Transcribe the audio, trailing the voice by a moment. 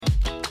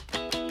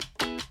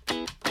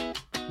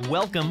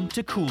Welcome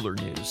to Cooler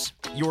News,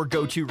 your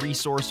go-to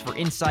resource for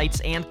insights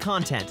and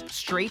content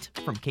straight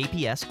from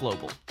KPS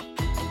Global.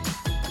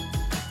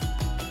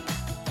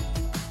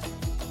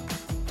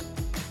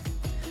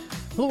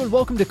 Hello and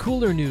welcome to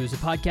Cooler News, a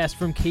podcast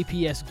from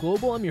KPS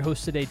Global. I'm your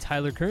host today,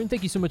 Tyler Kern.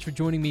 Thank you so much for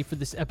joining me for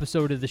this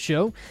episode of the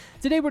show.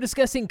 Today we're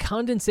discussing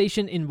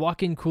condensation in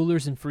walk-in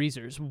coolers and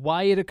freezers,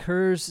 why it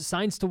occurs,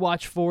 signs to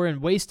watch for,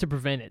 and ways to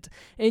prevent it.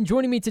 And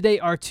joining me today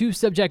are two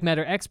subject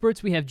matter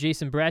experts. We have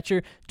Jason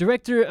Bratcher,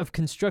 Director of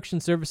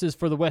Construction Services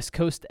for the West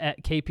Coast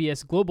at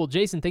KPS Global.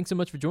 Jason, thanks so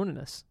much for joining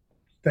us.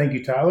 Thank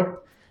you, Tyler.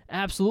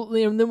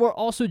 Absolutely. And then we're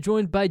also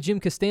joined by Jim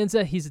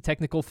Costanza. He's a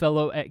technical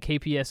fellow at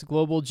KPS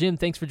Global. Jim,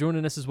 thanks for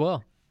joining us as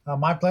well.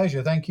 My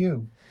pleasure. Thank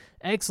you.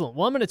 Excellent.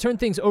 Well, I'm going to turn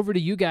things over to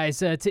you guys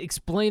to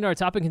explain our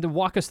topic and to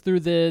walk us through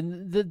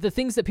the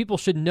things that people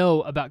should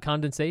know about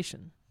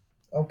condensation.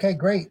 Okay,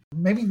 great.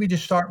 Maybe we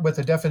just start with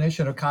a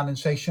definition of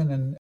condensation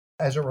and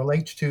as it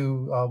relates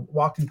to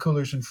walk-in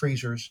coolers and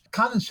freezers.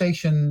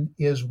 Condensation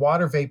is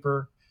water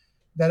vapor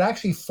that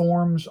actually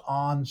forms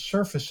on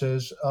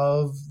surfaces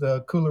of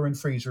the cooler and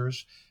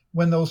freezers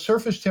when those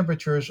surface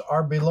temperatures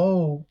are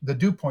below the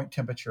dew point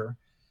temperature.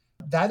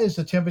 That is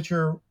the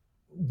temperature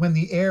when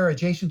the air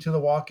adjacent to the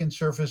walk-in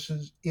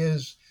surfaces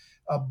is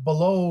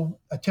below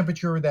a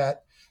temperature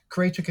that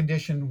creates a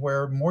condition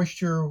where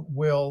moisture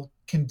will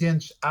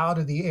condense out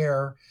of the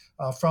air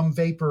from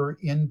vapor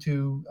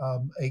into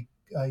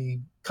a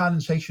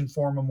condensation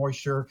form of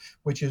moisture,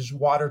 which is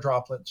water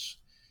droplets.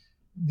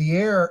 The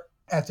air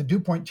at the dew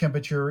point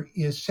temperature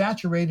is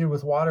saturated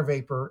with water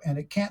vapor, and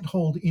it can't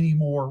hold any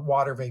more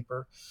water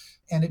vapor.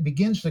 And it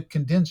begins to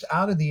condense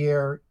out of the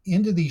air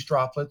into these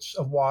droplets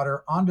of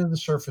water onto the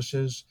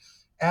surfaces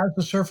as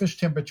the surface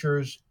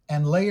temperatures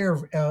and the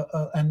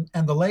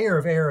layer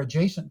of air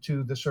adjacent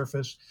to the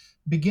surface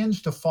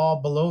begins to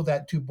fall below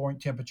that dew point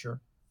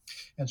temperature.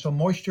 And so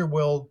moisture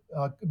will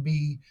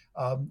be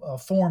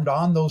formed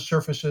on those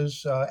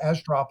surfaces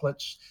as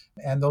droplets,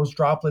 and those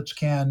droplets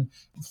can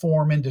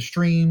form into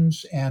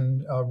streams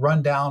and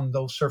run down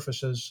those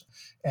surfaces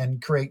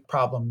and create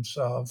problems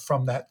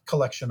from that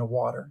collection of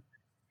water.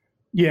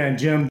 Yeah, and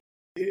Jim,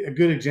 a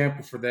good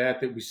example for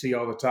that we see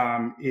all the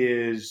time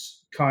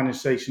is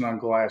condensation on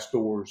glass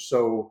doors.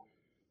 So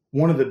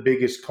one of the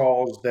biggest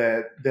calls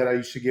that I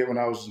used to get when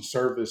I was in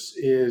service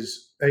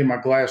is, hey, my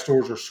glass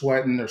doors are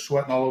sweating. They're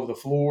sweating all over the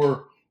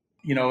floor,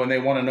 and they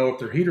want to know if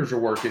their heaters are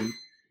working.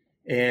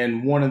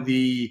 And one of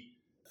the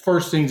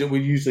first things that we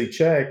usually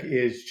check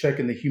is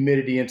checking the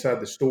humidity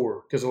inside the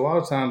store, because a lot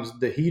of times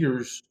the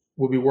heaters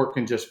will be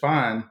working just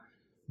fine.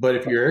 But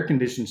if your air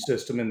conditioning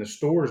system in the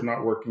store is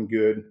not working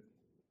good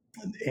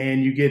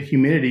and you get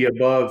humidity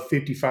above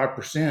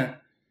 55%,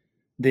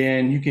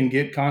 then you can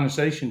get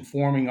condensation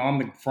forming on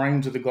the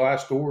frames of the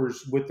glass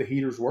doors with the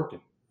heaters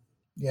working.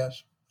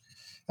 Yes.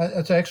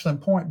 That's an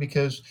excellent point,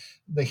 because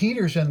the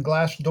heaters in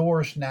glass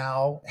doors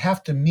now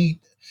have to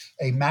meet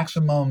a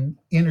maximum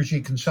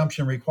energy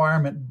consumption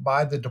requirement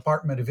by the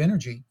Department of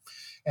Energy.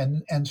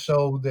 And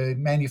so the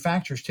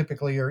manufacturers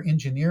typically are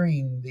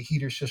engineering the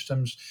heater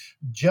systems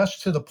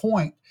just to the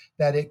point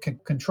that it can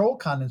control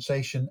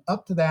condensation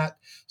up to that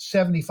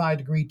 75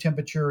 degree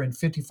temperature and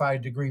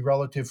 55 degree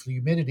relative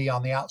humidity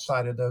on the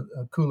outside of the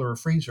cooler or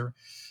freezer.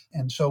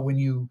 And so when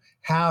you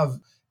have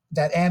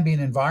that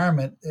ambient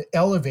environment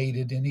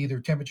elevated in either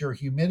temperature or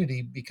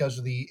humidity because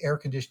of the air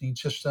conditioning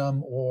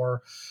system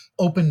or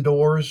open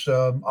doors,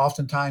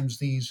 oftentimes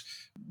these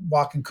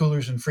walk-in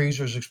coolers and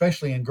freezers,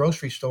 especially in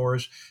grocery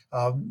stores,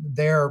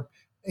 they're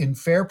in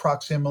fair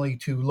proximity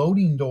to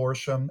loading doors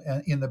from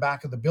in the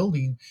back of the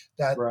building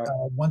that Right.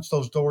 Once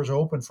those doors are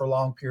open for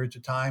long periods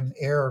of time,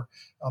 air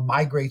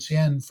migrates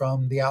in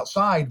from the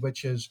outside,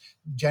 which is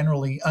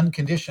generally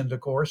unconditioned,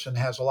 of course, and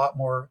has a lot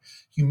more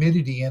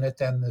humidity in it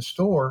than the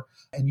store.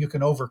 And you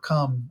can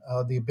overcome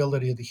the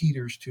ability of the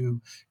heaters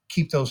to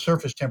keep those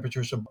surface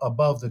temperatures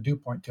above the dew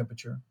point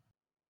temperature.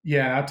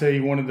 Yeah, and I'll tell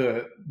you, one of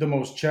the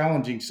most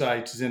challenging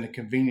sites is in a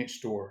convenience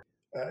store.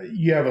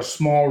 You have a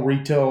small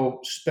retail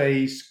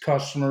space,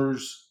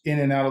 customers in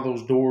and out of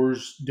those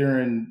doors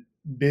during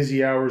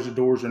busy hours. The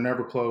doors are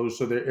never closed,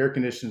 so the air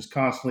conditioning is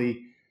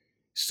constantly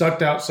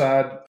sucked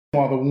outside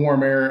while the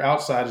warm air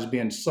outside is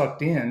being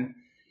sucked in.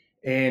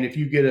 And if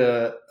you get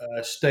a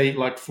state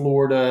like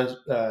Florida,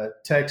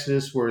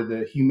 Texas, where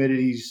the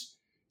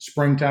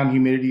springtime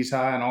humidity is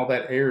high and all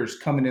that air is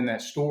coming in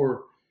that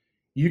store,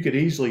 you could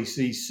easily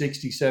see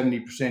 60,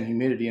 70%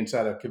 humidity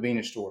inside a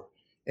convenience store.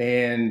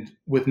 And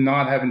with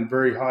not having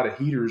very hot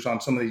heaters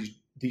on some of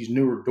these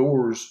newer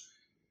doors,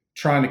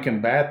 trying to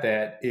combat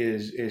that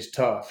is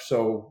tough.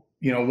 So,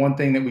 one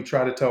thing that we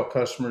try to tell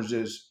customers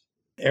is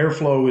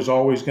airflow is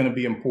always going to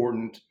be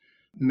important.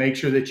 Make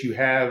sure that you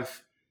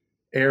have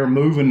air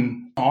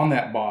moving on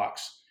that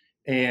box,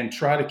 and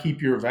try to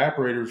keep your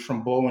evaporators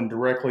from blowing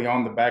directly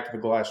on the back of the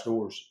glass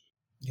doors.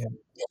 Yeah.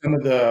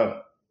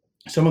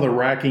 Some of the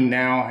racking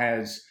now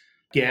has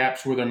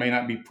gaps where there may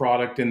not be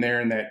product in there,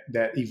 and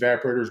that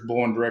evaporator is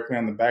blowing directly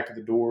on the back of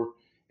the door,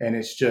 and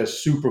it's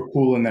just super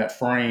cool in that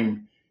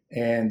frame.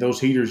 And those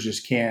heaters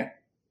just can't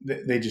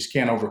they just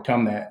can't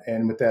overcome that.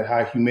 And with that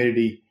high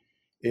humidity,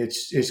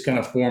 it's going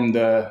to form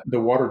the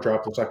water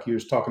droplets like you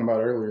was talking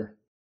about earlier.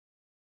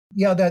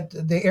 Yeah, that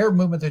the air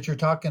movement that you're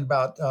talking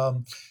about,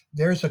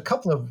 there's a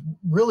couple of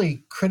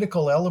really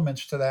critical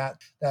elements to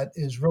that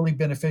is really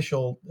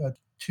beneficial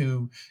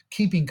to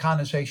keeping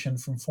condensation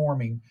from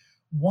forming.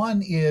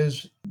 One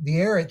is the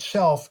air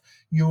itself.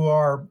 You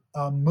are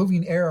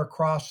moving air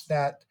across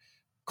that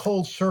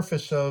cold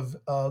surface of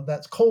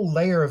that cold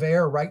layer of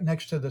air right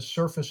next to the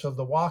surface of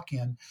the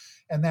walk-in,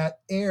 and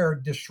that air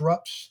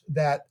disrupts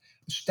that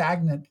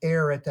stagnant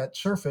air at that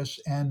surface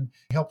and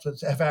helps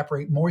it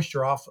evaporate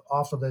moisture off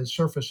of the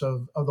surface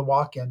of the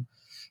walk-in.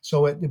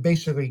 So it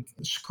basically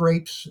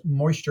scrapes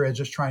moisture as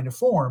it's trying to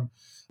form.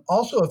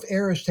 Also, if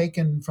air is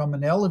taken from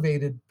an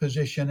elevated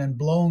position and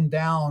blown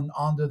down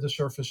onto the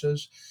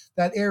surfaces,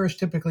 that air is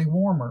typically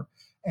warmer.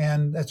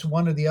 And that's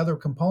one of the other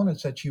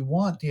components that you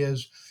want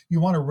is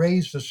you want to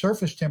raise the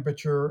surface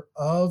temperature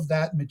of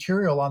that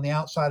material on the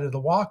outside of the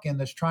walk-in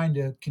that's trying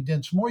to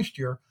condense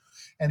moisture.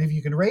 And if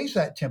you can raise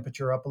that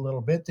temperature up a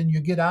little bit, then you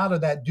get out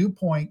of that dew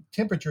point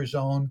temperature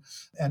zone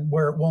and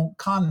where it won't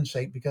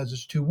condensate because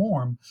it's too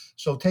warm.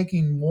 So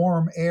taking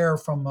warm air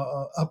from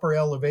upper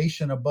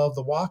elevation above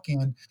the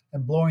walk-in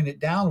and blowing it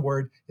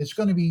downward, it's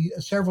going to be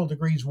several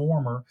degrees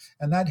warmer,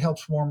 and that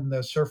helps warm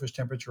the surface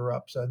temperature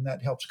up. So, and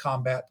that helps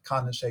combat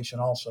condensation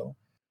also.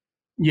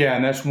 Yeah,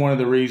 and that's one of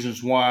the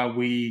reasons why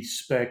we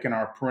spec in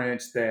our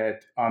prints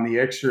that on the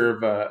exterior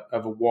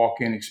of a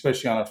walk-in,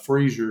 especially on a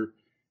freezer,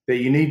 that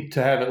you need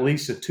to have at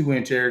least a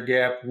 2-inch air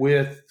gap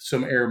with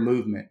some air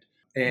movement.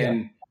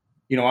 And,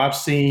 I've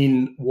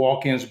seen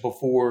walk-ins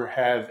before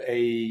have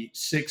a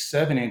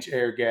 6-7 inch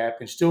air gap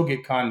and still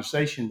get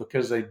condensation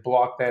because they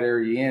block that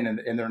area in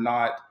and they're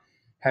not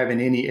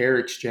having any air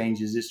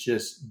exchanges. It's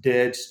just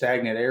dead,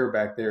 stagnant air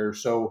back there.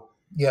 So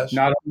yes,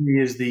 not only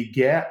is the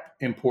gap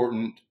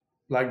important,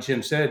 like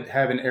Jim said,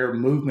 having air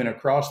movement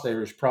across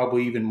there is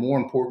probably even more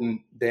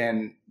important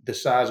than the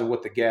size of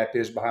what the gap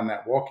is behind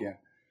that walk-in.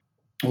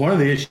 One of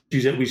the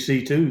issues that we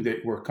see too,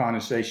 that where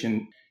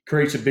condensation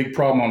creates a big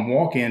problem on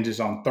walk-ins is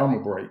on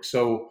thermal break.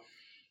 So,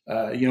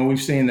 we've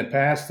seen in the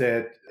past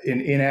that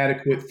an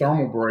inadequate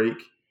thermal break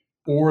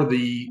or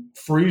the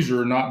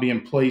freezer not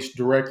being placed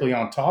directly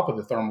on top of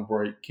the thermal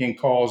break can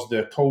cause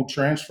the cold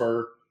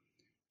transfer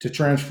to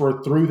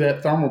transfer through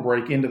that thermal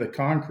break into the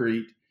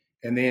concrete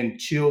and then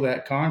chill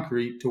that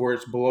concrete to where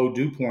it's below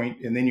dew point.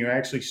 And then you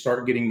actually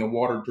start getting the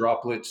water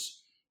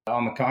droplets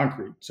on the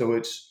concrete. So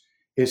it's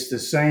the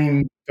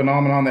same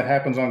phenomenon that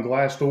happens on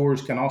glass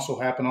doors can also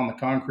happen on the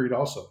concrete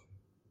also.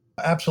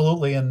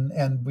 Absolutely.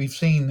 And we've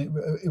seen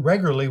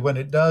regularly when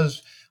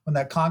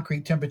that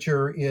concrete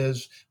temperature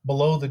is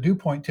below the dew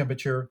point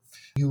temperature,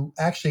 you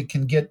actually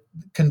can get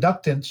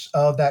conductance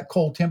of that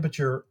cold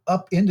temperature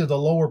up into the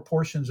lower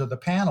portions of the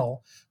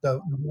panel, the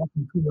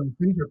walk-in cooler and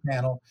freezer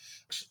panel,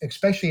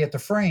 especially at the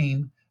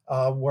frame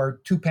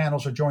where two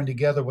panels are joined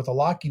together with a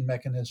locking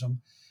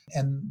mechanism.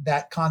 And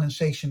that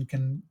condensation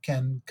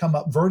can come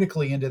up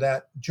vertically into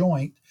that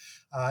joint.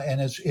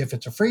 And if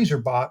it's a freezer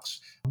box,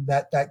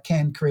 that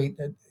can create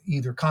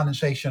either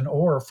condensation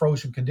or a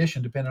frozen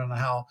condition, depending on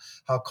how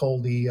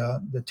cold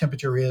the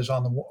temperature is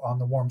on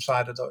the warm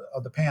side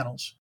of the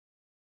panels.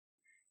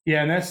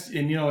 Yeah,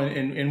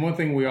 and one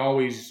thing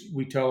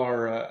we tell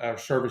our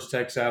service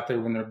techs out there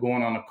when they're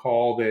going on a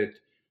call that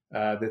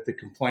the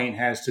complaint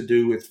has to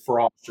do with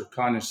frost or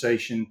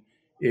condensation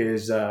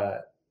is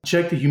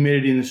check the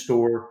humidity in the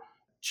store,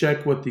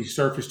 check what the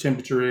surface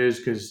temperature is,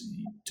 because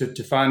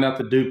to find out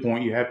the dew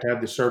point, you have to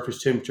have the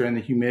surface temperature and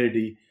the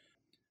humidity.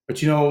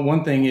 But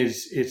one thing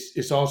is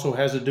it's also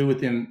has to do with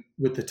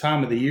the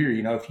time of the year.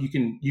 If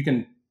you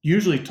can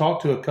usually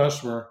talk to a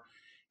customer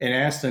and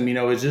ask them,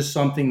 is this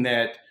something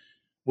that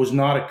was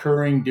not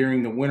occurring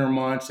during the winter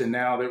months, and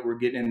now that we're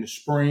getting into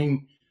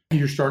spring,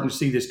 you're starting to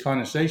see this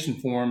condensation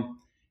form,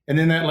 and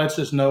then that lets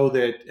us know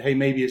that, hey,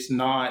 maybe it's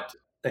not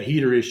a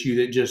heater issue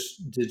that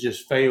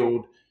just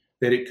failed,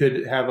 that it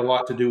could have a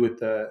lot to do with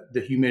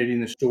the humidity in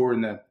the store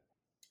and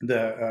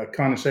the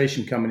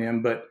condensation coming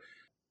in. But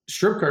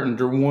strip curtains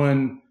are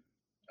one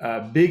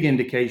big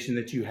indication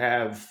that you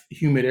have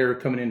humid air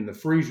coming into the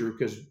freezer,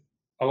 because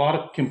a lot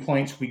of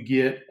complaints we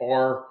get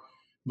are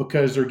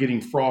because they're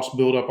getting frost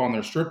buildup on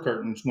their strip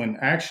curtains, when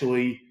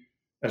actually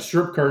a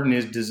strip curtain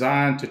is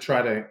designed to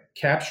try to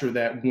capture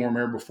that warm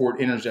air before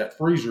it enters that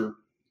freezer.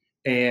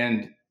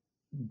 And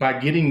by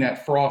getting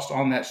that frost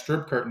on that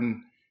strip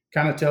curtain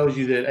kind of tells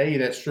you that, hey,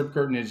 that strip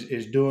curtain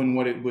is doing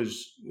what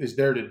is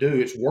there to do.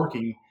 It's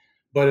working.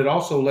 But it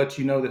also lets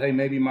you know that, hey,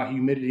 maybe my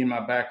humidity in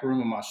my back room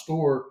of my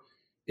store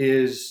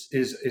is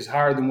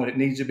higher than what it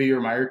needs to be,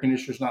 or my air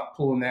conditioner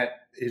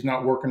is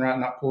not working right,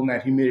 not pulling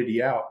that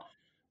humidity out.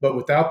 But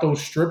without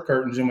those strip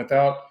curtains and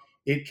without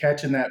it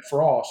catching that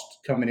frost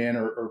coming in,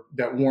 or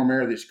that warm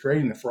air that's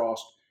creating the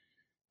frost,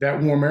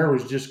 that warm air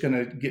was just going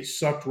to get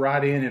sucked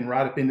right in and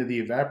right up into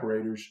the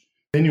evaporators.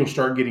 Then you'll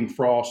start getting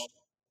frost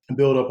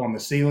build up on the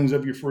ceilings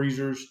of your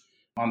freezers,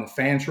 on the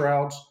fan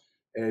shrouds.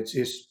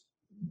 It's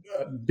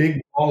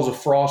big balls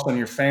of frost on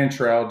your fan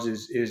shrouds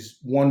is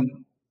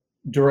one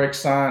direct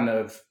sign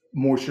of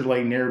moisture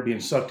laden air being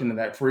sucked into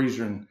that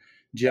freezer. And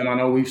Jim, I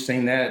know we've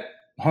seen that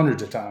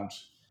hundreds of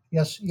times.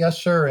 Yes,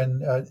 sir.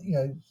 And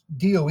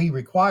DOE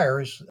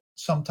requires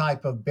some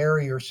type of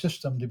barrier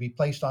system to be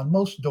placed on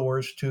most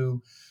doors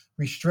to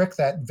restrict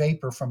that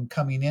vapor from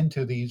coming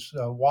into these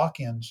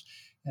walk-ins.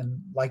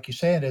 And like you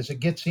said, as it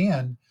gets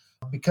in,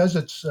 because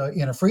it's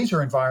in a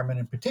freezer environment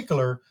in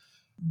particular,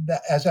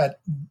 as that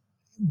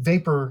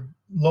vapor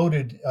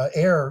loaded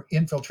air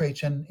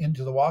infiltrates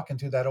into the walk-in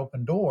through that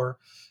open door,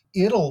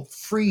 it'll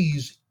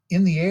freeze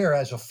in the air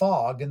as a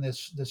fog, and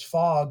this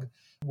fog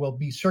will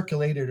be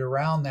circulated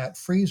around that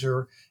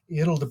freezer.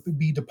 It'll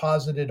be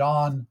deposited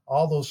on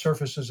all those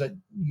surfaces that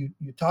you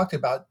talked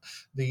about,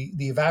 the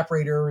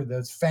evaporator,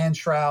 the fan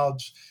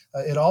shrouds.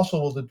 It also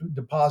will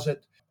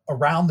deposit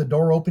around the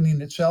door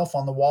opening itself,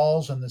 on the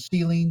walls and the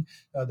ceiling.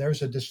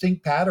 There's a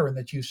distinct pattern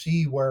that you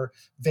see where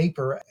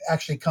vapor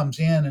actually comes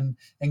in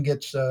and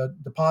gets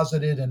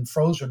deposited and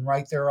frozen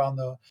right there on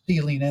the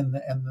ceiling and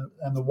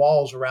the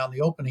walls around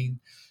the opening.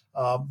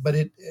 But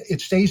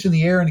it stays in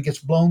the air and it gets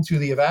blown through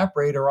the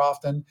evaporator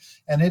often,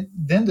 and it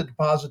then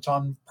deposits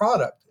on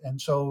product. And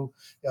so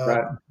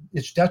Right.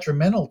 it's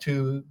detrimental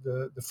to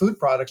the food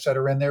products that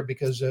are in there,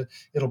 because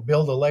it'll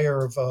build a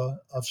layer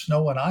of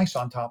snow and ice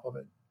on top of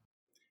it.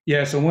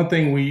 Yeah, so one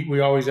thing we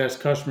always ask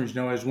customers,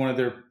 as one of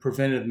their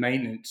preventative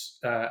maintenance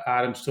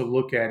items to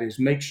look at is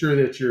make sure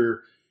that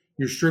your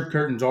strip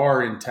curtains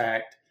are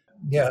intact.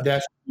 Yeah.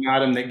 That's an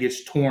item that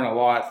gets torn a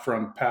lot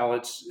from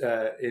pallets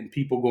and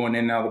people going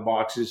in and out of the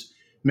boxes.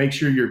 Make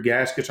sure your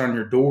gaskets on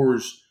your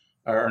doors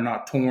are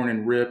not torn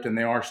and ripped and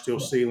they are still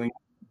sealing.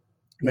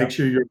 Make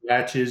sure your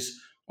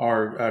latches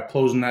are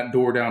closing that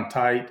door down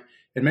tight,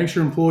 and make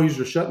sure employees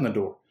are shutting the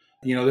door.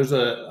 There's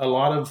a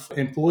lot of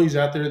employees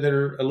out there that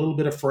are a little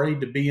bit afraid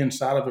to be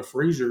inside of a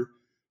freezer,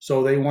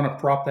 so they want to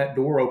prop that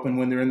door open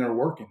when they're in there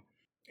working.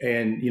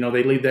 And,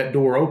 they leave that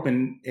door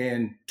open,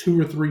 and 2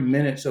 or 3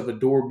 minutes of a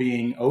door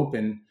being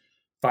open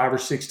 5 or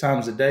 6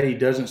 times a day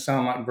doesn't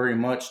sound like very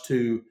much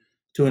to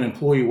an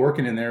employee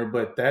working in there,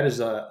 but that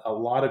is a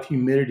lot of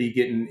humidity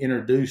getting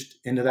introduced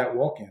into that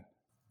walk-in.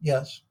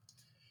 Yes.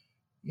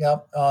 Yeah,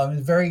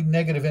 very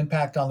negative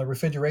impact on the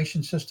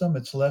refrigeration system.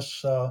 It's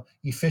less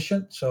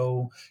efficient,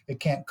 so it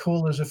can't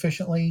cool as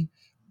efficiently.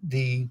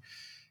 The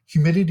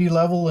humidity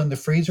level in the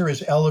freezer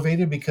is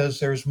elevated because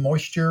there's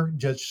moisture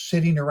just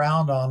sitting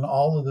around on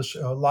all of this,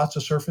 lots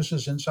of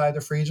surfaces inside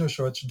the freezer.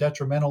 So it's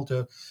detrimental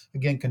to,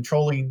 again,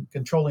 controlling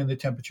the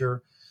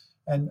temperature.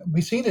 And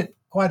we've seen it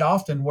quite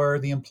often where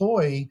the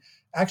employee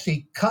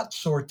actually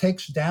cuts or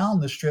takes down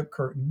the strip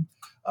curtain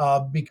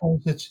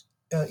because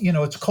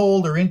it's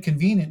cold or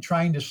inconvenient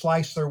trying to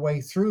slice their way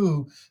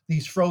through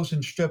these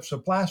frozen strips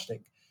of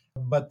plastic.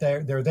 But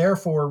they're there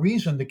for a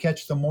reason, to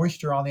catch the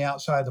moisture on the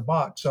outside of the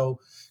box. So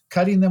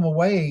cutting them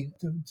away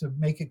to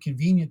make it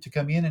convenient to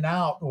come in and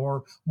out,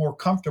 or more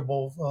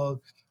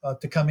comfortable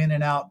to come in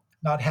and out,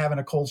 not having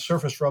a cold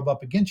surface rub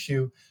up against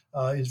you,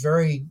 is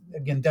very,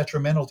 again,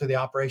 detrimental to the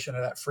operation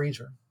of that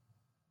freezer.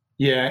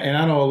 Yeah, and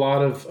I know a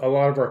lot of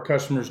our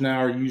customers now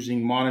are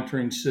using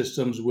monitoring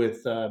systems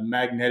with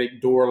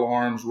magnetic door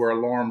alarms, where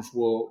alarms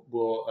will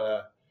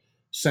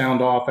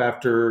sound off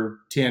after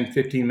 10,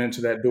 15 minutes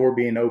of that door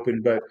being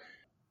open. But,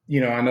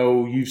 I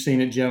know you've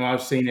seen it, Jim.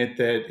 I've seen it,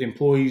 that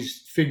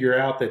employees figure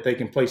out that they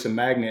can place a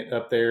magnet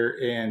up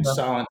there and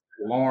silence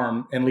the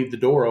alarm and leave the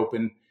door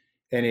open.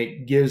 And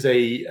it gives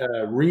a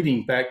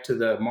reading back to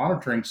the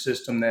monitoring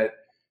system that,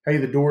 hey,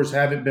 the doors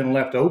haven't been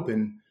left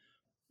open.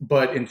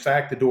 But in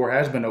fact, the door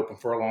has been open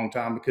for a long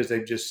time, because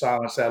they've just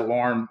silenced that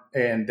alarm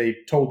and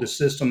they've told the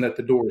system that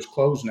the door is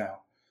closed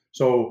now.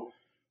 So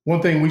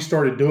one thing we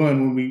started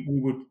doing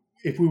when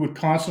if we would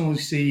constantly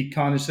see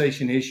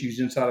condensation issues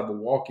inside of a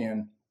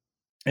walk-in,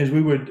 is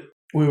we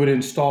would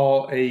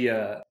install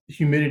a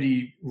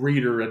humidity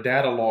reader, a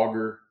data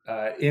logger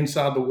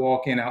inside the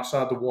walk-in,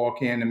 outside the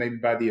walk-in, and maybe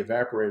by the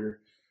evaporator.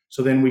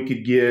 So then we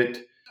could get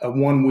a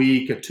 1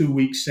 week, a 2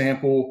 week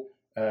sample.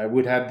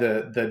 We'd have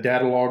the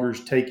data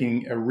loggers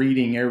taking a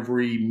reading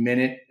every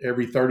minute,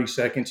 every 30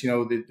 seconds,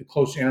 the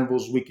close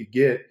intervals we could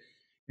get.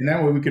 And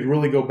that way we could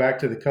really go back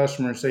to the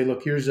customer and say,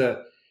 look, here's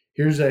a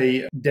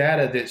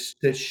data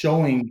that's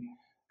showing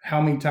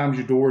how many times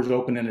your door is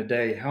open in a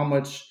day, how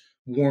much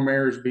warm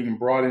air is being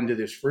brought into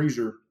this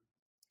freezer,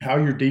 how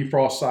your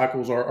defrost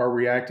cycles are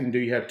reacting. Do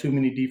you have too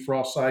many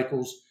defrost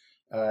cycles?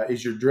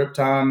 Is your drip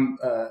time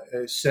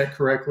set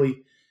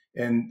correctly?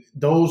 And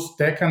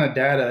that kind of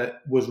data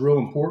was real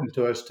important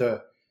to us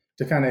to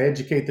kind of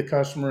educate the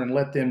customer and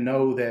let them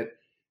know that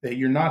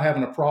you're not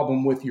having a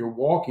problem with your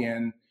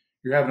walk-in,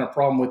 you're having a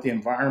problem with the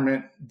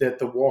environment that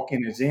the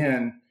walk-in is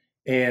in.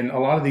 And a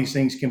lot of these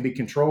things can be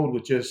controlled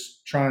with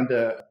just trying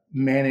to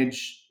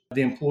manage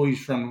the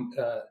employees from,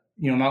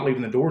 not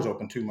leaving the doors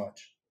open too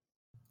much.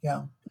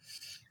 Yeah.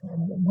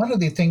 One of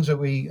the things that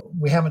we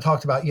haven't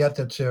talked about yet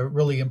that's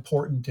really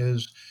important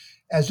is,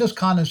 as this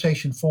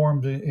condensation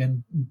formed,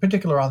 in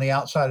particular on the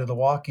outside of the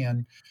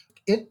walk-in,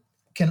 it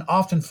can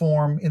often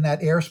form in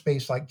that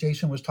airspace, like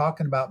Jason was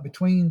talking about,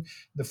 between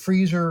the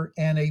freezer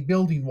and a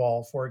building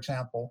wall, for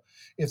example.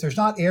 If there's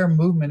not air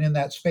movement in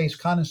that space,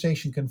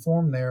 condensation can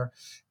form there,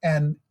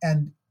 and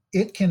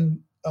it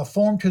can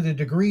form to the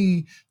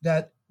degree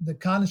that the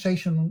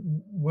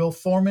condensation will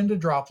form into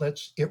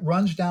droplets. It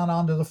runs down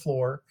onto the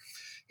floor.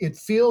 It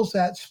fills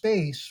that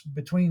space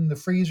between the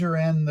freezer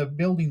and the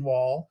building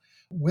wall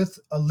with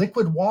a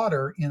liquid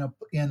water in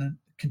a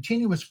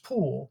continuous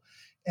pool.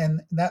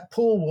 And that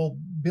pool will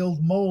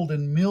build mold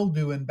and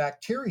mildew and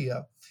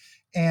bacteria.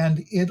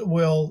 And it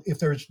will, if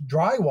there's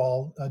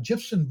drywall, a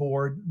gypsum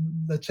board,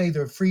 let's say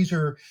the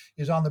freezer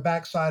is on the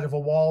back side of a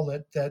wall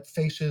that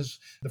faces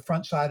the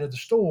front side of the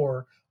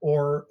store,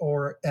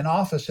 or an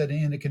office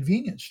in a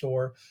convenience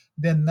store,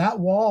 then that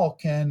wall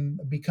can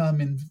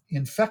become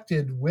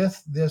infected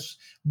with this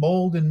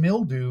mold and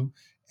mildew,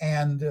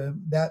 and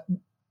that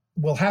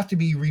will have to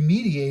be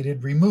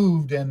remediated,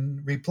 removed, and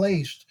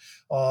replaced,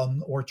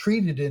 or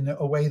treated in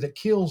a way that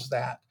kills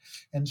that.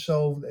 And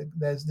so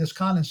this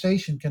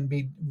condensation can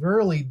be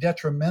really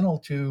detrimental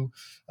to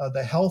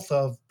the health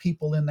of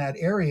people in that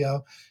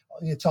area.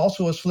 It's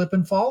also a slip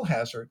and fall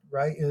hazard,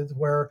 right?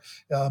 Where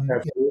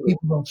if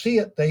people don't see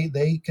it,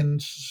 they can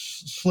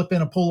slip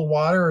in a pool of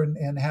water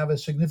and have a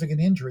significant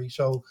injury.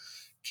 So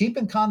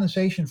keeping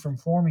condensation from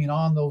forming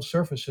on those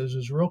surfaces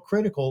is real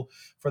critical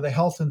for the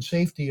health and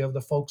safety of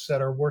the folks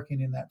that are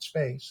working in that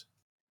space.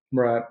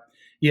 Right.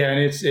 Yeah, and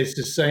it's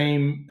the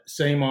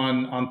same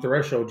on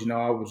thresholds.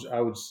 I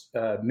was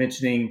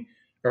mentioning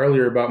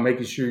earlier about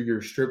making sure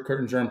your strip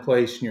curtains are in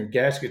place and your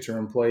gaskets are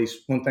in place.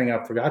 One thing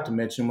I forgot to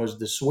mention was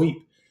the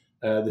sweep.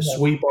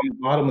 Sweep on the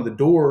bottom of the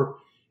door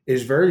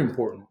is very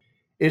important.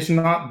 It's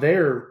not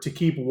there to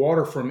keep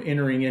water from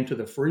entering into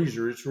the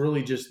freezer. It's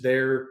really just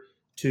there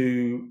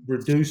to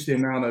reduce the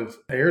amount of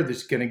air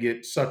that's going to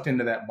get sucked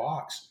into that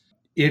box.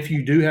 If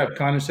you do have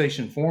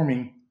condensation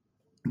forming,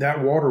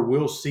 that water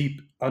will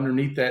seep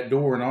underneath that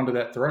door and onto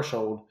that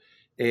threshold.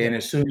 And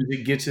as soon as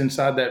it gets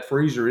inside that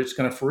freezer, it's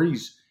going to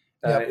freeze.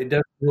 It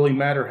doesn't really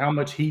matter how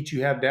much heat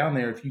you have down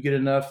there. If you get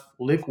enough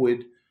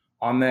liquid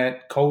on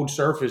that cold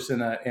surface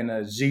in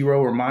a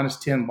 0 or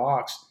 -10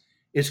 box,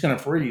 it's going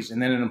to freeze.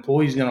 And then an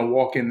employee's going to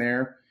walk in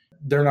there.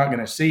 They're not going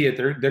to see it.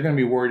 They're going to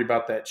be worried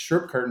about that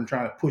strip curtain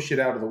trying to push it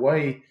out of the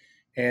way,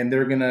 and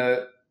they're going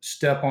to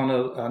step on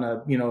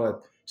a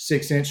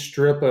 6-inch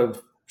strip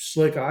of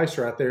slick ice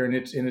right there, and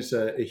it's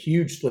a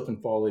huge slip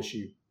and fall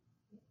issue.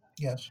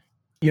 Yes.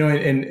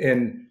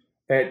 And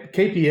at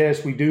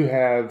KPS we do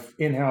have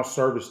in-house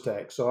service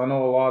techs. So I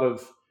know a lot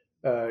of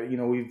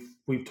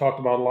we've talked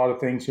about a lot of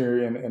things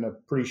here in a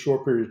pretty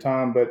short period of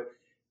time, but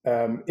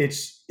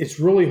it's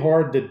really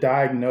hard to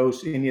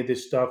diagnose any of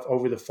this stuff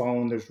over the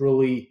phone. There's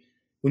really,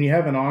 when you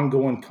have an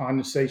ongoing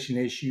condensation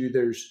issue,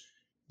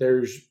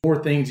 there's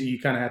more things that you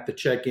kind of have to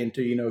check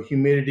into,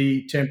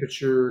 humidity,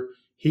 temperature,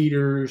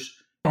 heaters.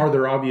 Are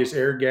there obvious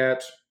air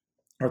gaps?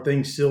 Are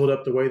things sealed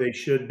up the way they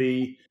should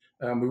be?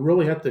 We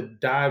really have to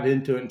dive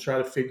into it and try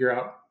to figure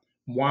out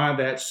why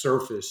that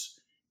surface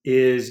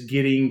is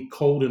getting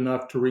cold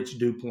enough to reach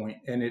dew point.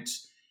 And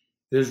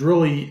there's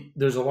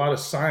a lot of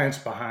science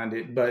behind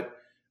it, but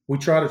we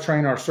try to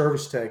train our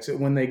service techs that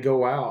when they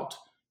go out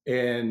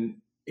and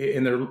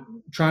they're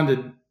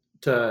trying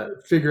to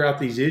figure out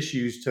these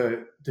issues,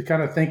 to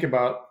kind of think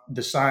about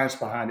the science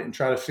behind it and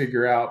try to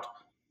figure out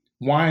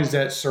why is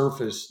that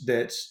surface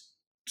that's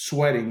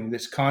sweating,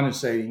 that's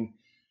condensating,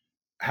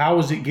 how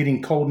is it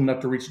getting cold enough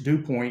to reach dew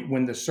point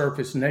when the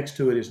surface next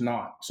to it is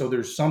not? So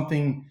there's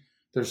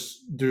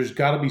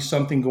got to be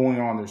something going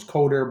on. There's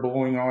cold air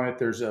blowing on it.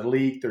 There's a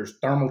leak. There's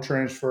thermal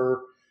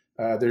transfer.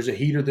 There's a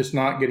heater that's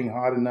not getting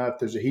hot enough.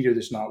 There's a heater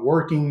that's not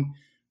working.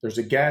 There's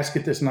a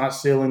gasket that's not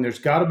sealing. There's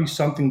got to be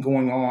something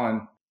going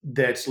on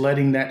that's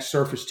letting that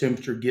surface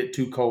temperature get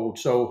too cold.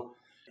 So,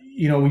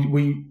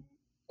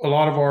 a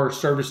lot of our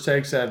service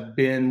techs have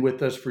been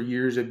with us for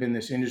years. They've been in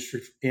this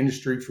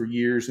industry for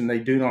years, and they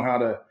do know how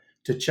to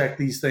check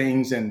these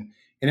things. And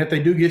if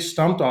they do get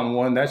stumped on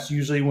one, that's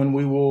usually when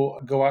we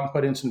will go out and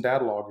put in some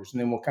data loggers,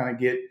 and then we'll kind of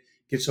get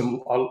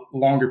a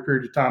longer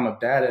period of time of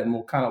data, and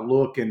we'll kind of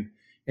look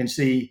and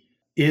see,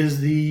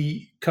 is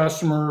the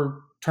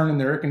customer turning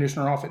their air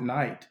conditioner off at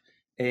night?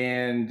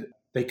 And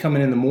they come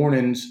in the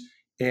mornings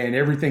and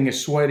everything is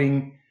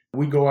sweating.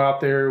 We go out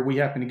there, we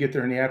happen to get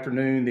there in the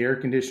afternoon. The air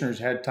conditioner's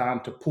had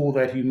time to pull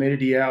that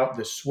humidity out.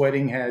 The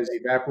sweating has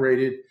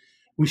evaporated.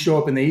 We show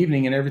up in the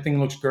evening and everything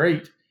looks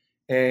great.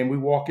 And we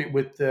walk it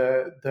with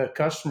the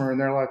customer,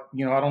 and they're like,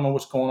 I don't know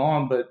what's going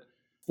on, but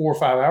 4 or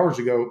 5 hours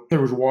ago,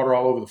 there was water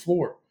all over the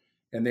floor.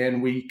 And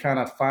then we kind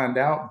of find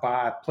out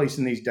by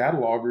placing these data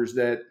loggers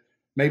that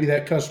maybe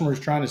that customer is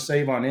trying to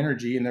save on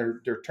energy, and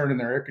they're turning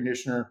their air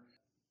conditioner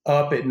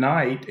up at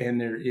night, and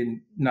they're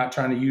not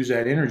trying to use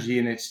that energy,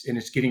 and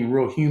it's getting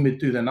real humid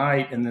through the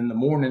night, and then the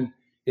morning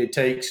it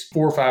takes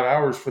 4 or 5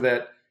 hours for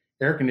that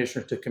air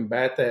conditioner to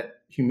combat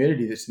that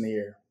humidity that's in the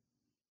air.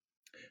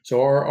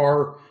 So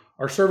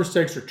our service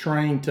techs are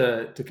trained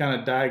to kind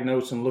of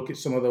diagnose and look at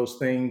some of those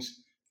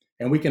things,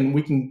 and we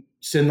can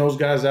send those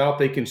guys out.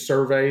 They can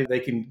survey, they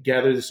can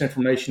gather this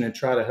information and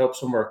try to help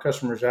some of our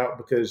customers out,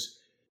 because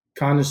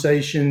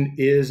condensation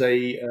is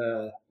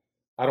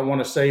I don't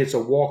want to say it's a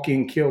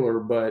walk-in killer,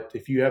 but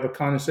if you have a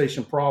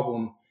condensation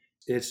problem,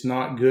 it's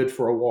not good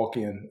for a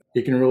walk-in.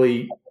 It can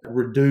really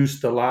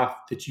reduce the life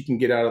that you can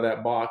get out of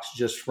that box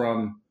just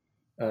from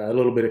a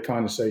little bit of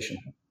condensation.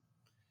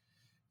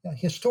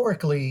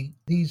 Historically,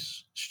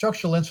 these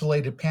structural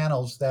insulated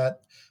panels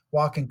that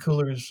walk-in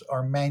coolers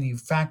are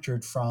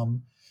manufactured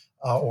from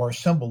or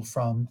assembled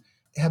from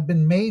have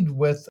been made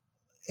with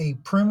a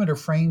perimeter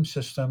frame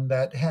system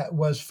that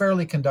was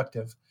fairly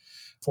conductive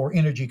for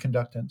energy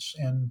conductance.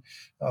 And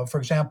for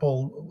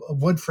example,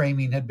 wood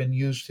framing had been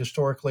used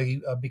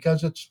historically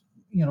because it's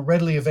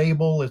readily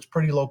available, it's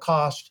pretty low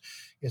cost,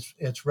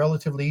 it's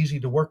relatively easy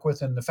to work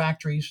with in the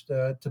factories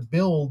to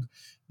build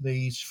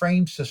these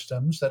frame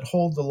systems that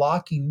hold the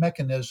locking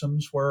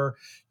mechanisms where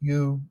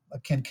you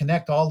can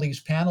connect all these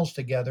panels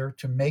together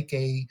to make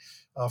a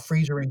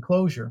freezer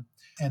enclosure.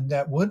 And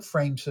that wood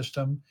frame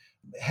system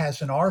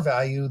has an R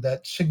value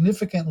that's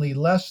significantly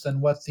less than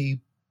what the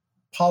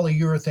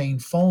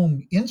polyurethane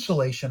foam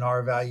insulation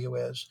R value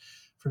is.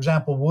 For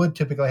example, wood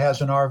typically has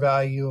an R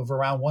value of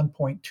around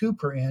 1.2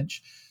 per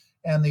inch,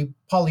 and the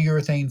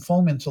polyurethane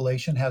foam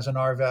insulation has an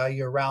R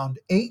value around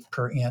 8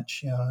 per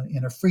inch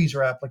in a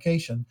freezer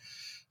application.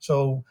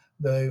 So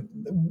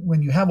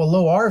when you have a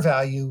low R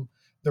value,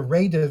 the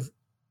rate of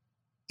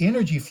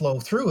energy flow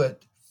through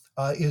it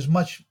is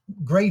much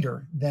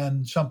greater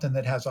than something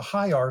that has a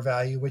high R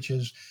value, which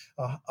is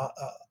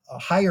a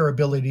higher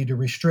ability to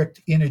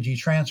restrict energy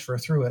transfer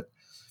through it.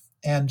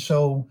 And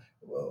so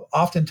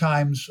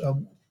oftentimes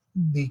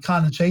the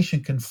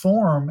condensation can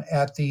form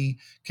at the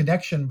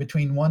connection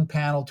between one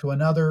panel to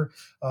another,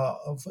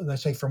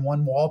 let's say from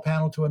one wall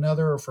panel to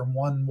another, or from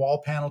one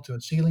wall panel to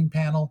a ceiling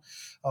panel,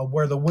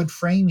 where the wood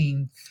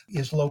framing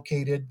is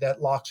located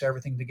that locks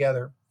everything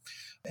together.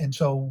 And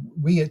so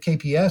we at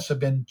KPS have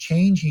been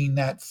changing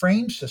that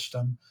frame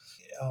system.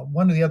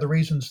 One of the other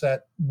reasons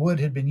that wood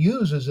had been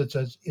used is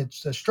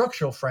it's a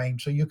structural frame,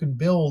 so you can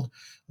build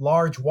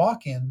large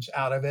walk-ins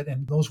out of it,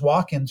 and those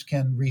walk-ins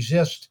can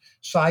resist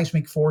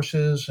seismic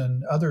forces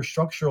and other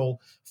structural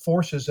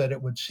forces that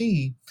it would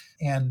see.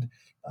 And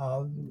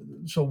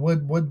so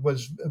wood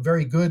was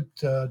very good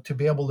to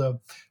be able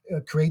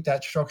to create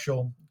that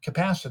structural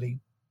capacity.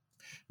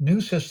 New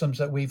systems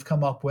that we've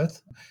come up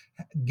with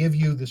give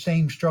you the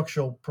same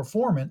structural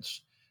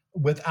performance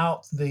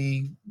without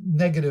the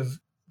negative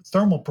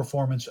thermal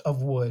performance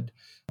of wood.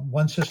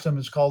 One system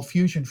is called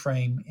Fusion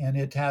Frame, and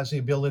it has the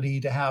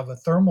ability to have a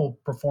thermal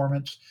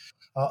performance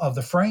of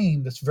the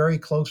frame that's very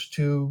close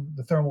to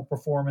the thermal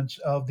performance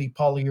of the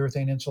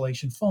polyurethane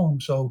insulation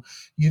foam. So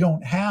you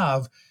don't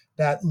have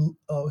that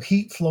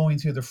heat flowing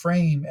through the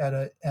frame at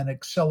an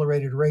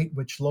accelerated rate,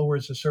 which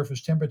lowers the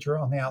surface temperature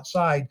on the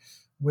outside,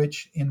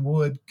 which in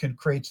wood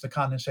creates the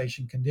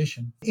condensation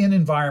condition. In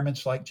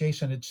environments like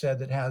Jason had said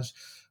that has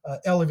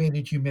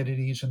elevated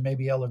humidities and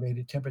maybe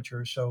elevated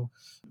temperatures. So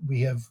we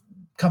have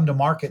come to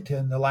market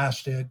in the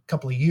last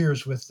couple of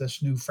years with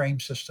this new frame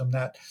system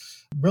that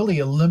really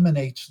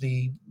eliminates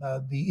the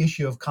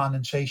issue of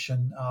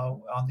condensation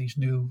on these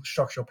new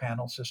structural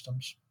panel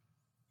systems.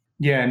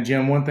 Yeah, and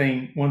Jim, one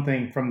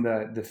thing from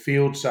the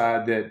field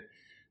side that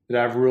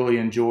I've really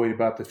enjoyed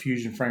about the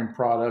Fusion Frame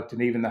product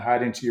and even the high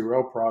density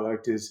rail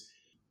product is,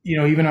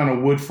 even on a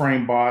wood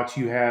frame box,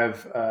 you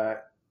have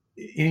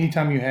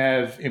anytime you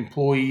have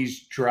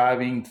employees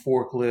driving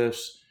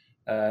forklifts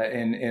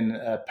and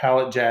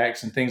pallet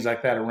jacks and things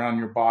like that around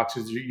your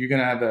boxes, you're going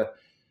to have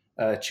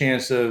a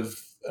chance of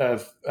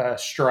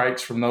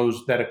strikes from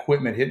that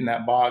equipment hitting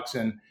that box.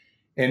 And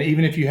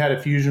even if you had a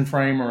Fusion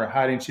Frame or a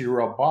high density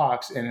rail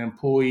box and an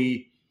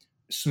employee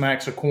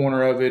smacks a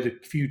corner of it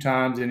a few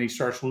times and he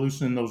starts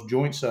loosening those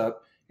joints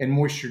up and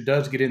moisture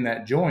does get in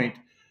that joint,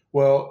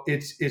 well,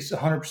 it's 100%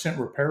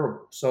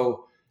 repairable.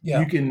 So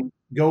you can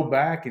go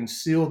back and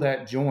seal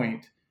that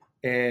joint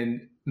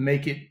and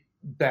make it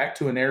back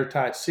to an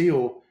airtight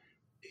seal,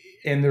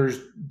 and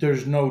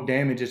there's no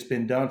damage that's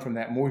been done from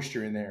that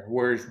moisture in there.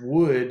 Whereas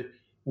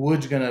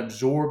wood's going to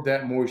absorb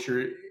that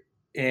moisture,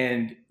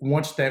 and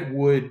once that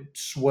wood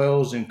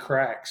swells and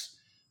cracks,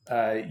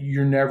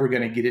 you're never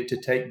going to get it to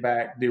take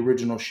back the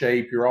original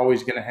shape. You're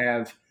always going to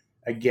have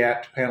a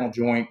gapped panel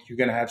joint. You're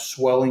going to have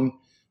swelling.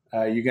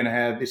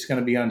 It's going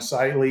to be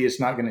unsightly. It's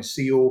not going to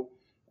seal.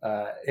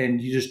 And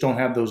you just don't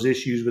have those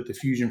issues with the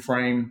Fusion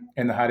Frame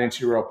and the high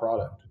density rail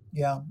product.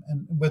 Yeah.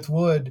 And with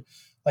wood,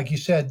 like you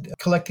said,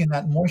 collecting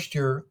that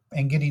moisture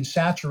and getting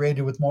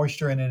saturated with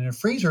moisture, and in a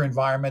freezer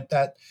environment,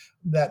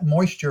 that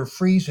moisture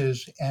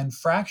freezes and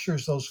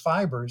fractures those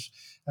fibers.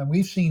 And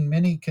we've seen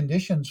many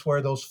conditions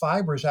where those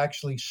fibers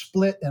actually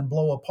split and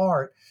blow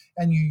apart,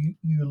 and you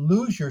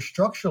lose your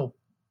structural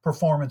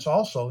performance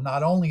also.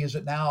 Not only is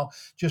it now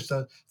just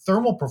a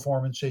thermal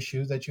performance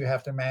issue that you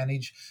have to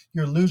manage,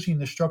 you're losing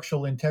the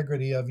structural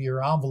integrity of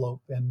your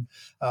envelope. And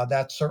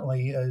that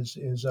certainly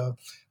is a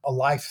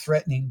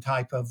life-threatening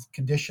type of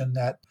condition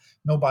that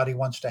nobody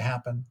wants to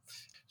happen.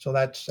 So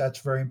that's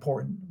very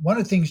important. One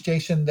of the things,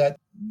 Jason, that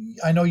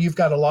I know you've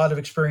got a lot of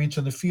experience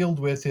in the field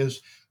with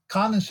is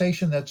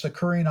condensation that's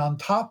occurring on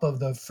top of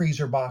the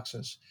freezer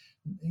boxes.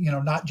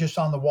 Not just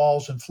on the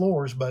walls and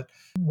floors, but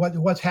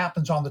what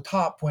happens on the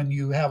top when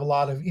you have a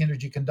lot of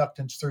energy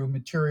conductance through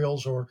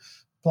materials or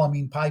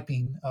plumbing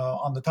piping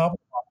on the top.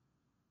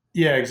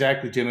 Yeah,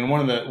 exactly, Jim. And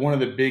one of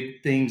the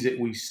big things that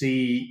we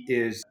see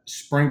is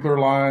sprinkler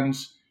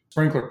lines,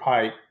 sprinkler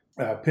pipe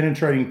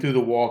penetrating through the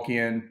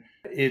walk-in.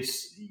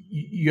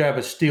 You have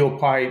a steel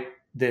pipe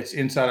that's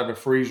inside of a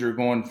freezer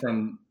going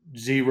from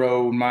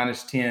 0,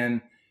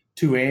 -10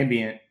 to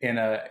ambient in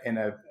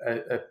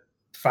a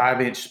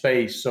 5-inch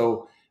space.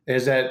 So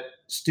as that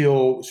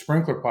steel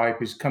sprinkler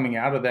pipe is coming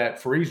out of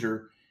that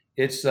freezer,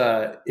 it's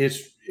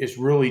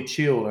really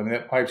chilled. I mean,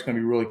 that pipe's going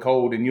to be really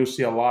cold, and you'll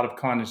see a lot of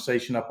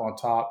condensation up on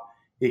top.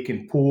 It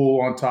can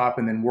pool on top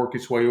and then work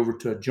its way over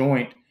to a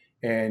joint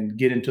and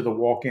get into the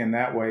walk-in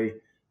that way.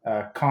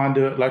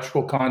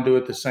 Electrical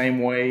conduit, the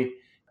same way.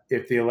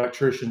 If the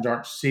electricians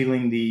aren't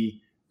sealing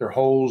their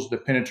holes, the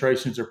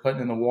penetrations they're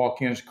putting in the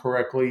walk-ins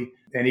correctly,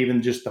 and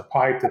even just the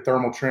pipe, the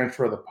thermal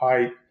transfer of the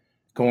pipe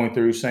going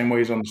through, same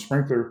ways on the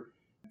sprinkler.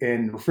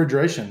 And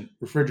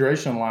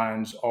refrigeration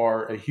lines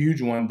are a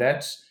huge one.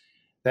 That's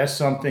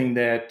something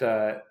that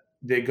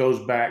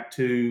goes back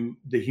to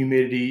the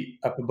humidity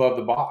up above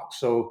the box.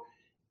 So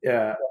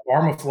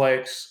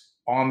Armaflex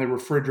on the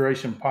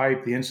refrigeration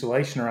pipe, the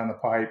insulation around the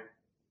pipe,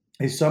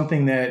 is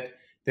something that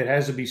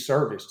has to be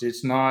serviced.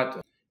 It's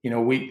not,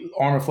 we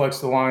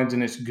Armaflex the lines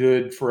and it's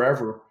good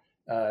forever.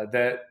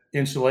 That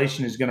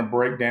insulation is going to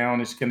break down.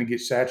 It's going to get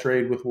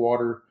saturated with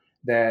water.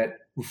 That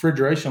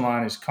refrigeration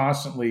line is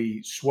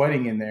constantly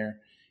sweating in there.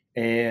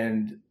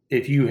 And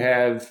if you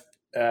have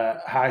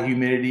high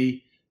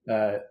humidity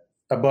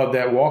above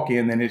that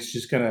walk-in, then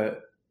it's going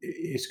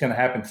to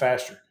happen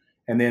faster.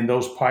 And then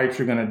those pipes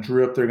are going to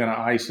drip. They're going to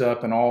ice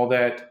up, and all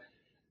that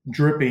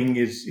dripping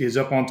is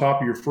up on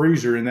top of your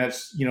freezer. And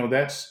that's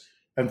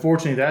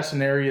unfortunately, that's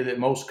an area that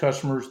most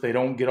customers, they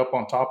don't get up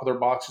on top of their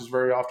boxes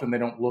very often. They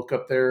don't look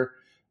up there.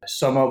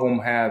 Some of them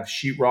have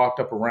sheetrocked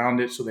up around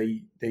it, so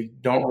they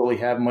don't really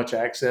have much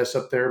access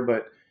up there.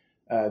 But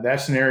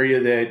that's an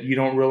area that you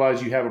don't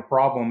realize you have a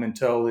problem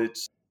until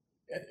it's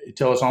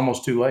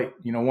almost too late.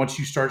 Once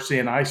you start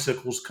seeing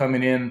icicles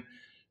coming in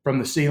from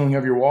the ceiling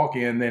of your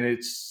walk-in, then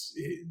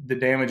the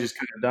damage is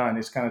kind of done.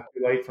 It's kind of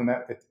too late from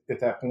that at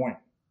that point.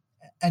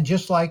 And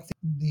just like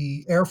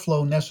the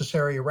airflow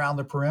necessary around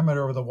the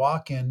perimeter of the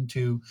walk-in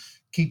to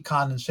keep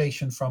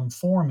condensation from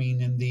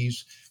forming in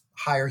these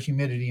higher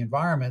humidity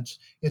environments,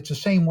 it's the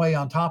same way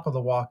on top of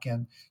the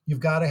walk-in. You've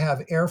got to have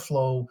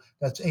airflow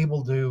that's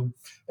able to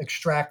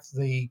extract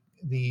the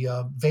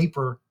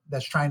vapor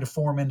that's trying to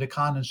form into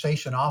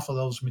condensation off of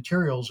those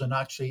materials, and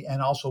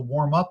also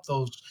warm up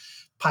those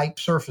pipe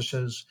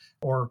surfaces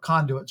or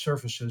conduit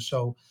surfaces.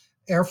 So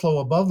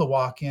airflow above the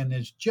walk-in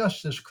is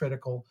just as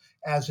critical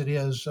as it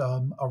is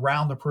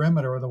around the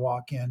perimeter of the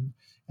walk-in.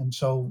 And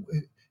so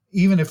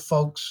even if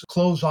folks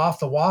close off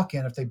the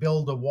walk-in, if they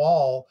build a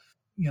wall,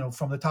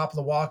 from the top of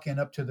the walk-in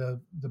up to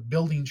the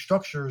building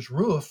structure's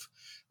roof,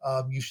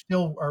 you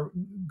still are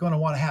going to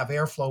want to have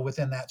airflow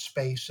within that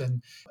space.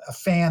 And a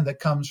fan that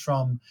comes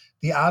from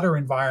the outer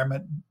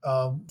environment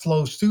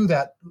flows through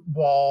that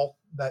wall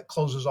that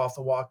closes off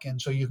the walk-in,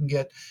 so you can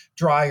get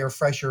drier,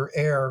 fresher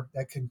air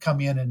that can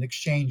come in and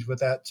exchange with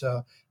that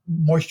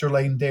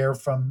moisture-laden air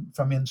from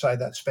inside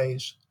that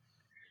space.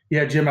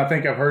 Yeah, Jim, I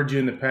think I've heard you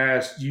in the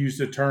past use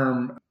the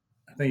term,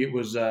 I think it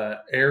was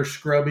air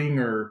scrubbing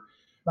or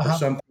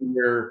something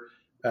where,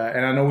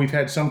 and I know we've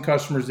had some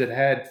customers that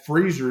had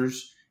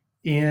freezers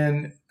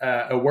in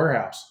a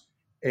warehouse,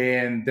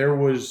 and there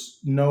was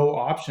no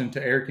option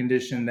to air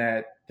condition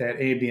that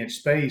ambient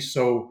space.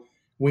 So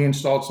we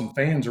installed some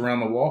fans around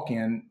the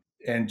walk-in,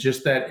 and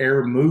just that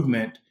air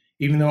movement,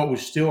 even though it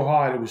was still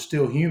hot, it was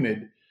still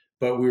humid,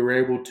 but we were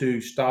able to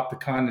stop the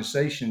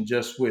condensation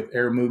just with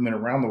air movement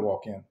around the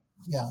walk-in.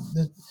 Yeah,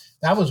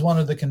 that was one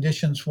of the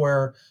conditions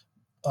where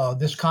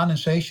this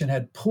condensation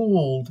had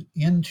pooled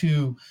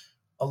into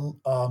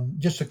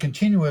just a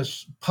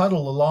continuous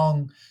puddle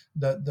along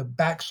the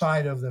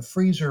backside of the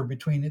freezer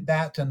between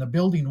that and the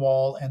building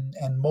wall,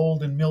 and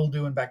mold and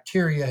mildew and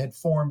bacteria had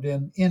formed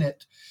in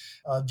it.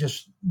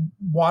 Just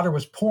water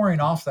was pouring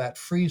off that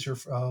freezer,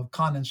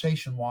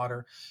 condensation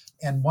water.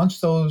 And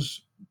once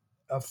those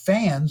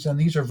fans, and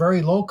these are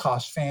very low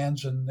cost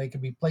fans, and they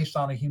can be placed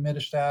on a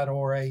humidistat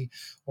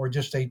or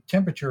just a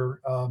temperature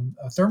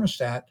a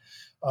thermostat.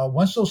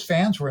 Once those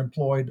fans were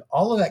employed,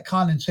 all of that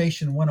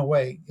condensation went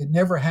away. It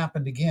never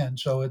happened again.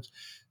 So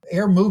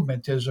air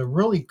movement is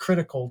really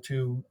critical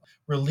to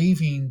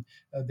relieving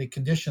the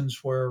conditions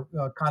where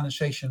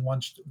condensation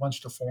wants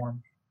to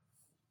form.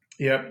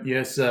 Yep.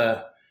 Yes.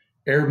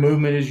 Air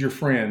movement is your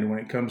friend when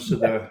it comes to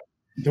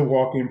the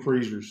walk-in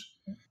freezers.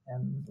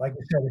 And like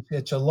I said,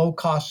 it's a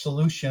low-cost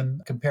solution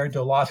compared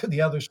to a lot of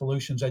the other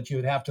solutions that you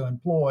would have to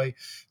employ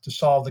to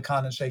solve the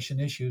condensation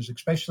issues,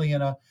 especially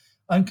in a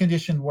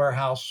unconditioned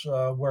warehouse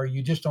where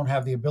you just don't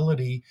have the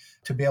ability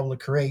to be able to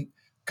create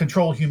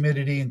control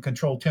humidity and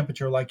control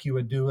temperature like you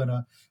would do in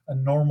a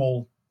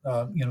normal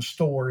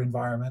store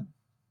environment.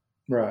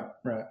 Right.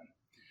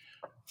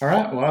 All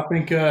right. Well, I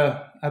think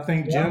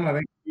Jim, I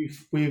think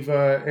we've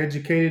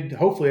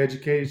hopefully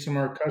educated some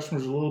of our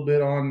customers a little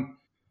bit on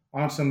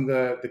some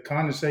of the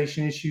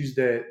condensation issues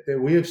that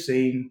we have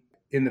seen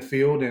in the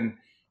field, and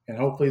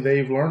hopefully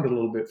they've learned a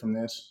little bit from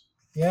this.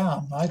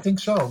 Yeah, I think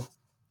so.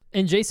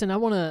 And Jason, I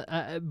want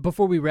to,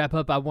 before we wrap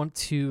up, I want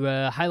to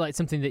highlight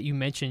something that you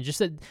mentioned, just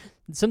that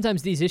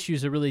sometimes these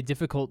issues are really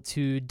difficult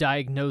to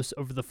diagnose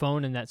over the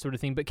phone and that sort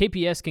of thing, but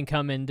KPS can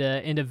come and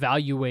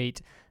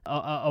evaluate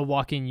a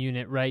walk-in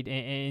unit, right,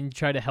 and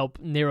try to help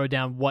narrow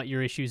down what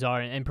your issues are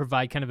and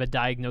provide kind of a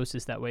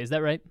diagnosis that way. Is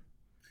that right?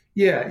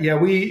 Yeah.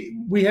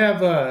 We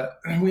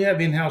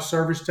have in-house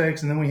service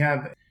techs, and then we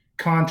have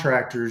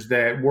contractors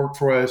that work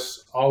for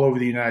us all over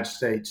the United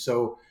States.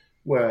 So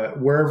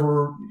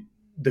wherever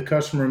the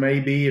customer may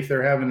be, if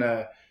they're having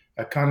a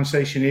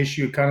condensation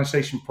issue, a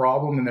condensation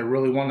problem, and they're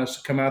really wanting us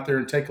to come out there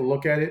and take a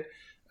look at it,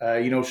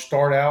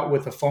 start out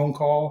with a phone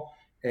call,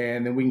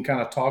 and then we can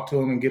kind of talk to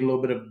them and get a little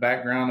bit of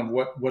background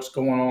of what's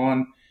going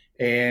on.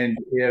 And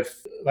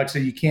if, like I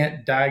said, you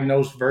can't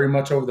diagnose very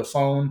much over the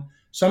phone,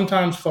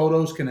 sometimes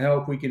photos can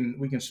help. We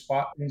can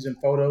spot things in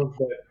photos,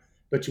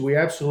 but we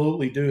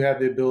absolutely do have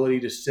the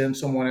ability to send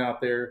someone out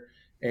there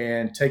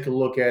and take a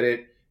look at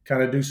it,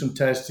 kind of do some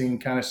testing,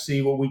 kind of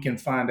see what we can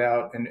find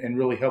out, and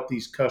really help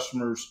these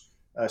customers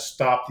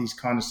stop these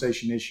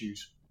condensation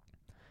issues.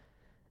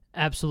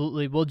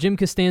 Absolutely. Well, Jim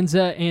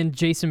Costanza and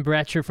Jason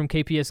Bratcher from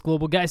KPS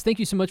Global. Guys, thank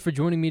you so much for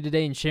joining me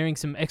today and sharing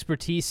some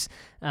expertise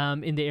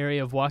in the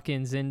area of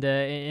walk-ins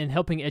and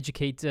helping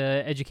educate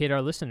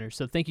our listeners.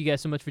 So thank you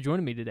guys so much for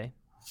joining me today.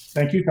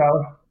 Thank you,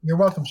 Tyler. You're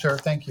welcome, sir.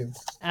 Thank you.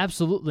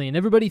 Absolutely. And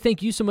everybody,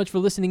 thank you so much for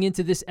listening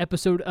into this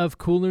episode of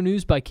Cooler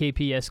News by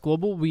KPS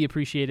Global. We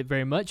appreciate it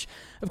very much.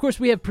 Of course,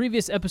 we have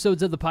previous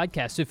episodes of the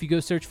podcast, so if you go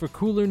search for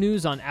Cooler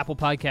News on Apple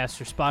Podcasts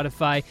or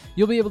Spotify,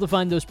 you'll be able to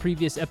find those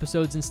previous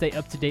episodes and stay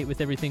up to date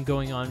with everything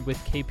going on with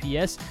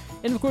KPS.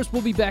 And of course,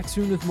 we'll be back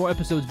soon with more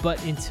episodes,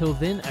 but until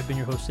then, I've been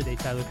your host today,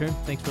 Tyler Kern.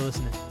 Thanks for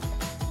listening.